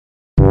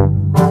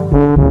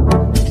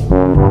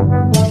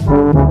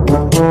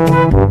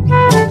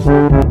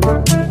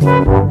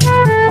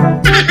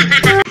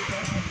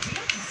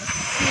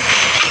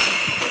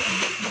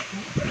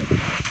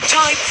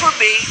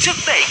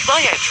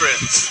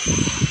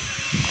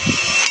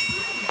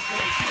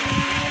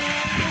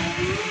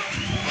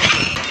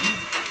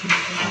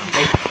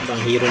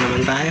hero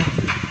naman tayo.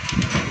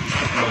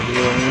 Ibang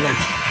hero muna.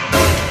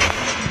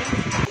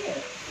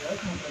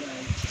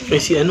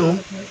 Si ano,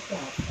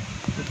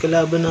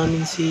 kalaban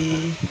namin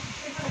si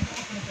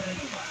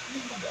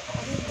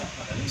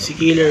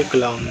Killer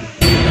Clown.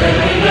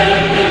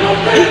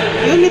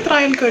 Yun, may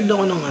trial card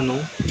ako ng ano,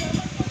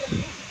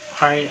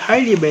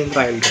 Harley ba yung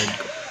trial card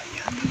ko?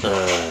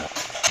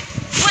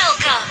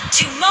 Welcome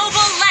to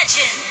Mobile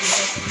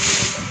Legends.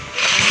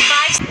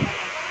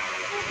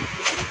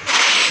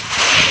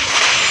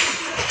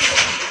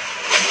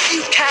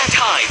 You can't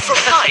hide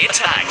from my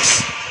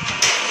attacks.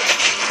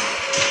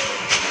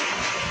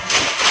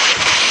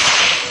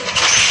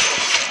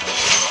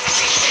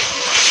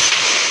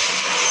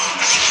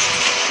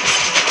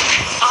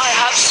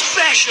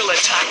 Special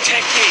attack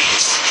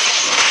techniques.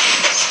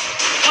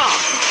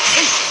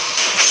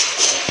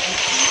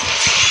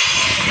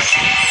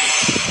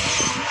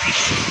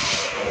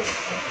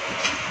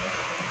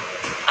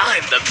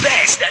 I'm the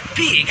best at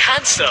being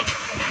handsome.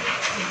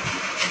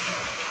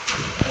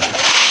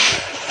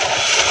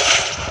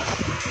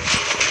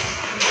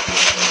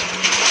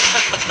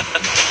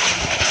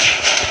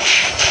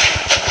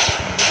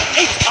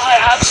 I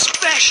have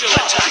special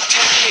attack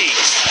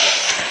techniques.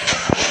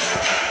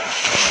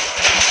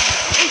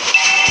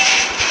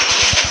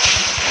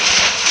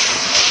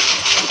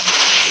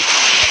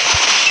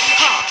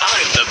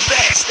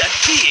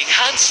 Being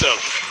handsome.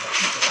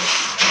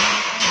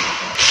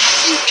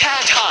 You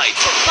can't hide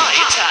from my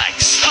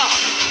attacks.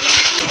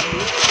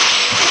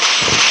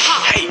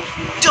 Hey,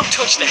 don't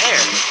touch the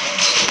hair.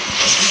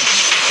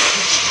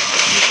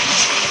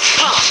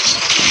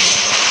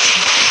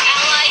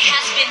 Ally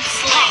has been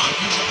slain.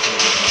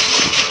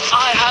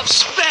 I have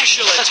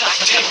special attack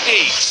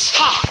techniques.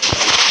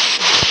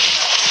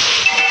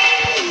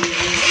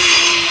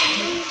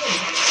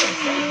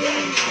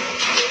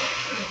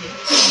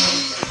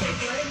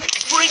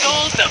 Bring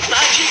on the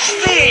magic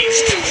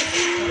feast!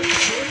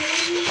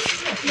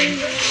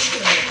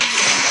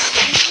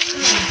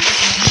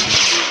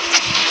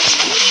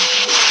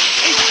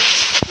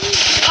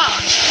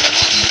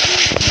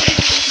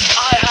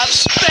 I have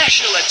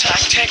special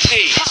attack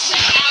techniques.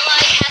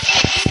 Ally has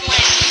been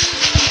slain.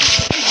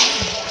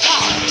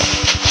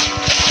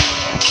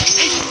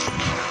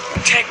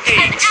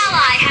 Techniques. An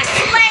ally has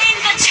slain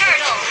the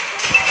turtle.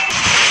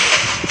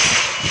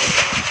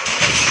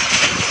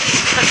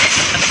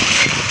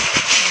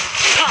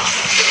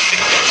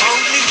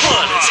 Only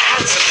one as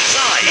handsome as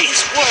I is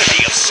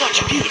worthy of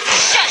such beautiful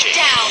magic. Shut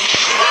down.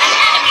 An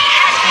enemy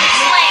has been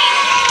slain.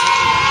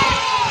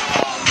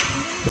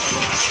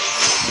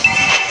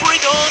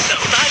 Bring on the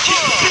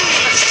magic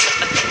feast.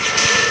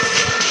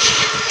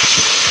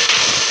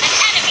 An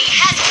enemy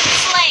has been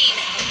slain.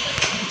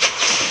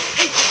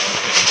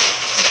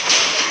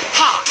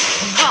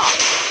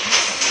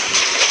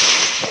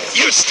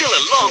 You're still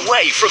a long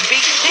way from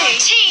beating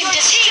me. Team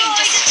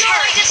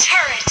destroyed the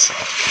turret.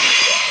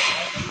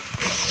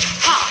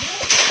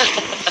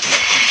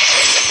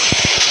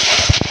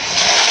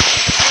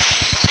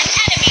 An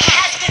enemy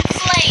has been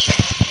slain.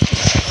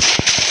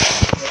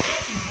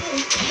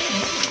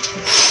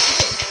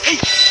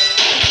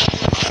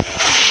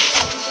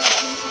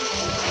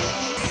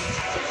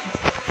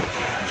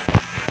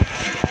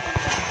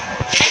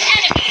 An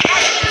enemy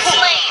has been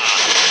slain.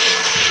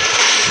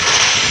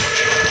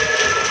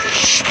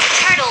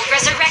 Turtle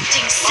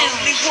resurrecting soon.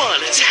 Only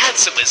one as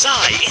handsome as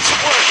I is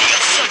worthy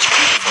of such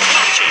beautiful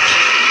magic.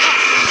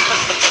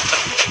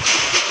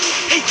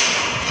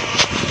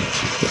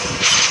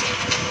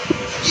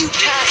 You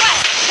can't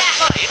hide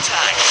my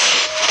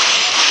attacks.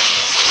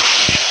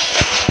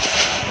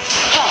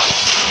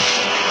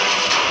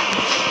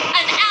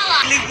 An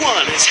ally. Only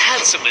one as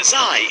handsome as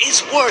I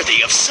is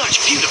worthy of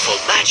such beautiful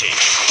magic.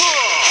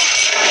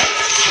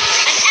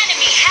 An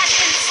enemy has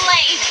been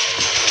slain.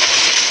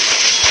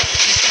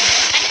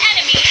 An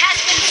enemy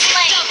has been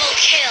slain. Double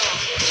kill.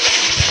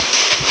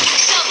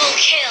 Double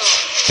kill.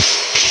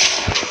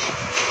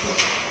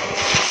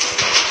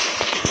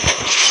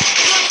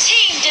 Your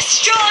team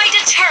destroyed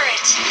a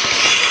turret.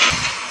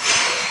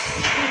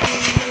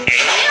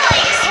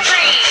 Killing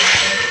spree.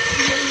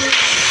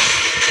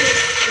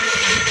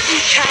 You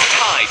can't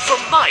hide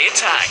from my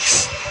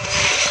attacks.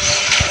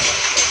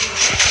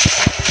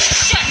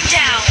 Shut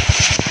down.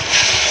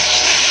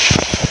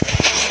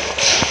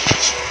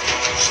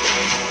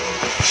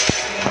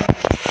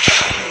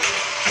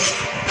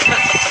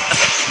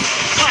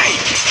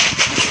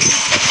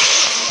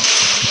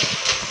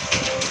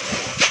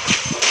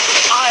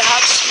 I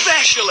have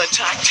special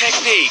attack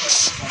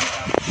techniques.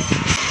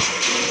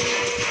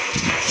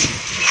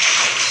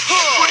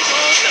 Bring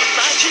on the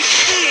magic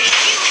feast.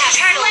 You have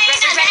turtle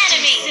resurrecting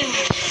enemy.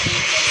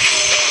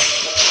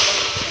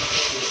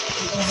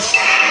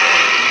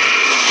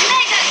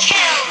 Mega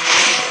kill.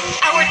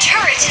 Our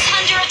turret is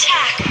under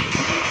attack.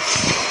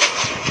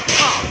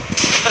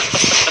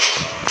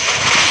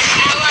 An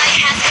ally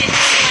has been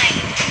slain.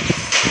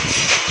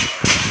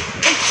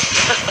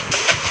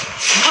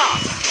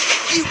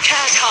 You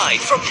can't hide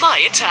from my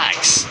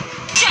attacks.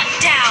 Shut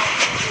down.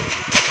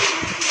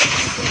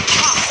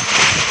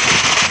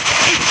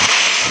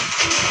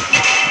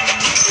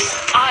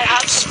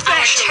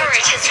 Our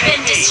turret has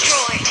been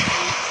destroyed.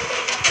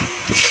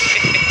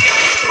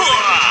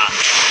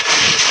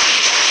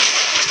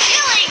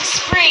 Killing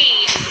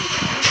spree.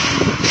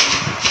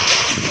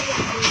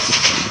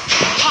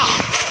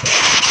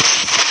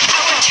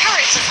 Our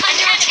turret is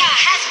under attack.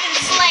 Has been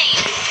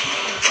slain.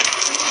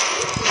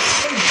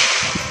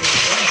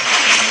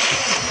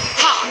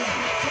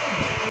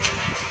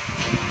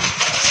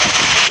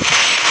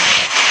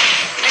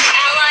 An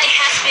ally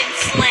has been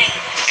slain.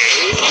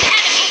 An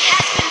enemy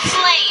has been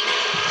slain.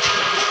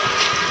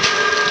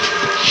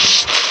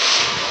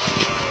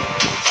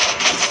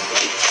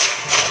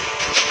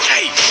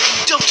 Hey,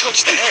 don't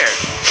touch the hair.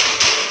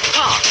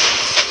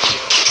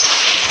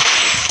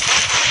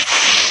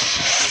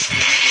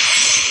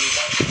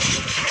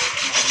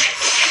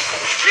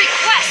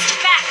 Request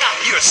backup.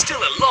 You're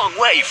still a long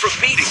way from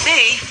beating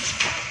me.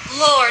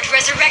 Lord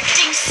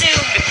resurrecting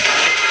soon.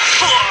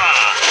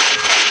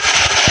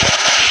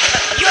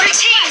 Your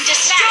team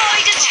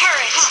destroyed a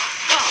turret.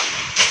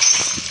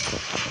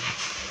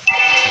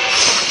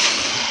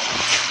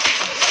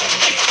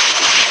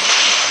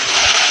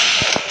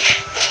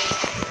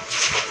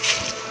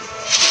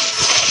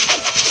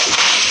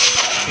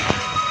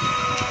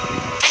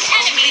 An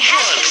enemy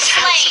has One been as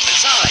handsome slain.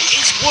 as I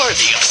is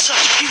worthy of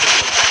such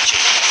beautiful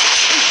magic.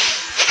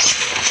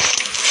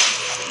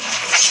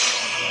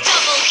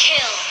 Double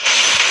kill.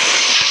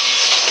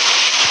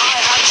 I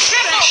have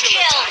Triple special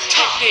kill.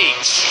 attack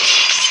techniques.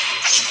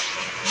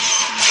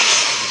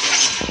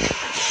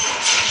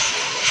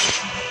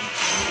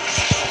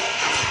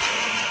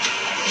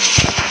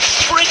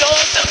 Bring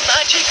on the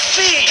magic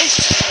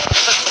feast.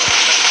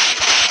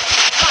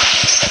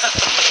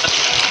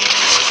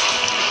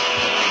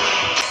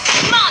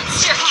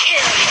 Monster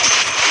kill.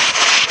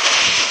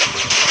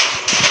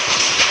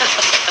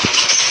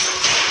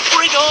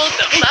 Bring on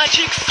the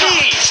magic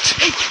feast.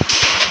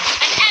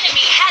 An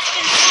enemy has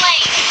been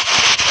slain.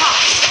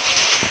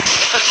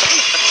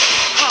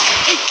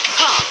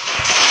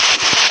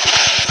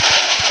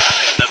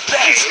 I'm the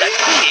best at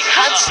being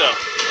handsome.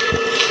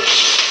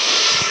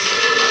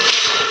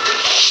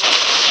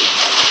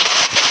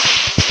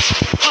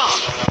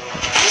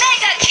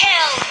 Mega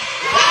kill.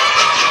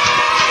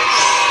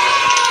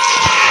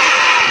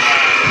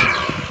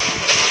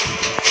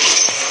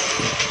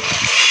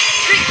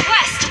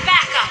 Request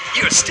backup.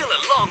 You're still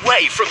a long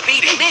way from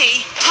beating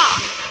me.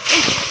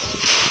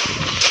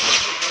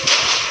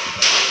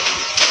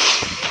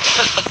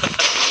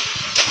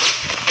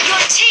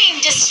 Your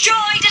team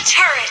destroyed a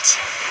turret.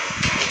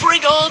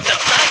 Bring on the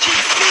magic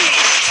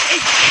feast.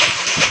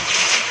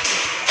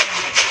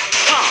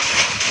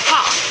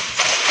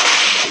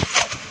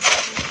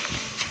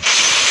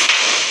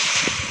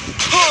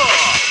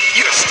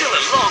 You're still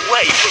a long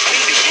way from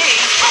beating me.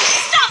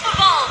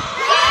 Unstoppable.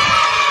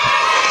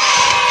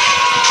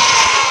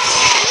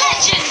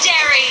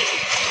 Legendary.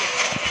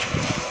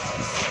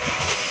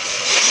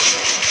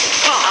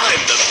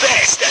 I'm the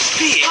best at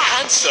being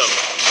handsome.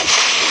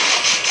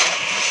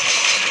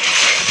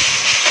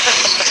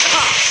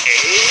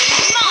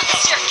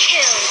 Monster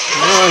kill.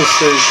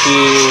 Monster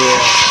kill.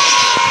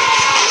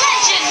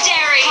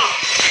 Legendary.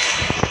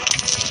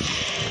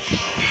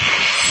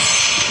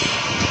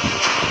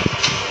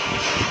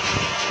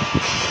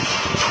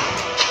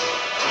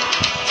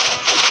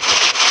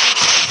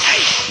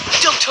 Hey,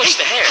 don't touch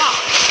the hair.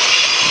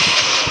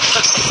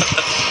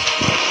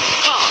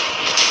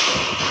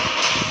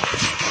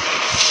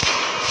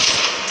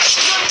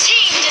 Your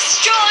team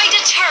destroyed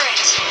a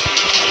turret.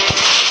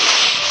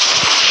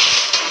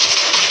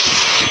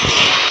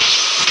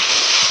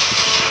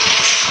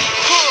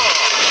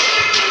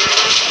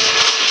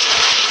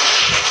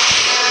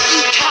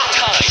 You can't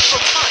hide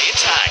from my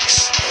attacks.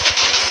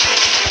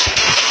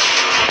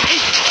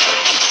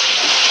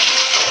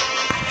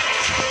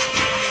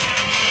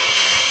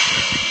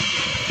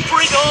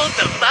 Bring on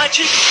the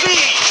magic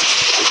feast.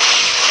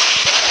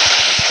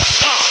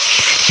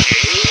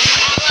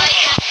 Ally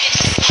has been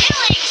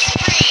killing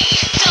spree.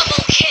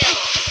 Double kill.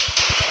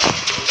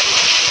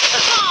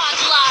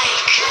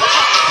 Godlike.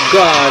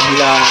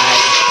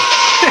 Godlike.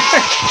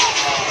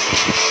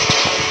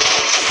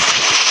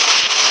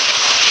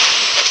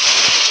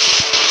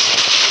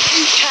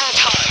 You can't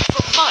hide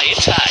from my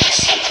attacks.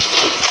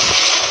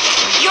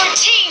 Your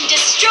team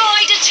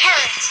destroyed a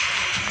turret.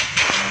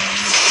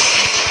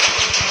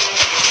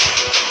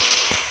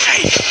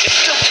 Hey,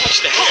 don't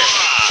touch the hair.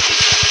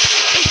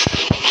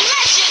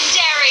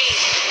 Legendary.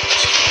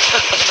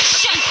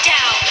 Shut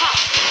down.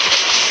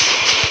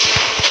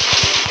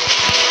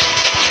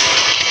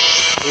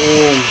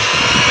 Boom.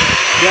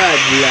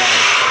 Godlike.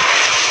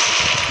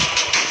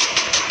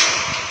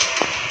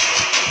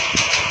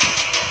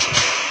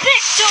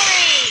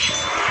 Victory.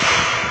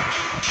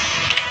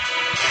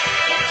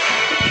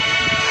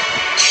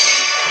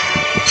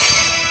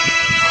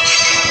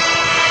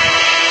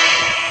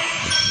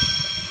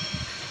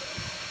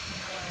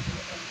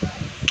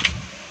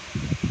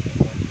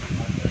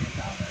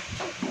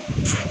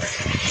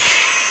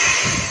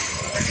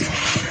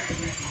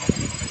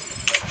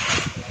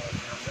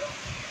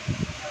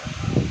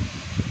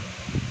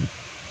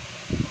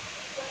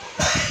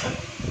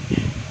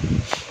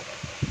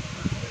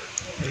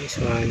 Nice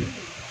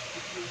one.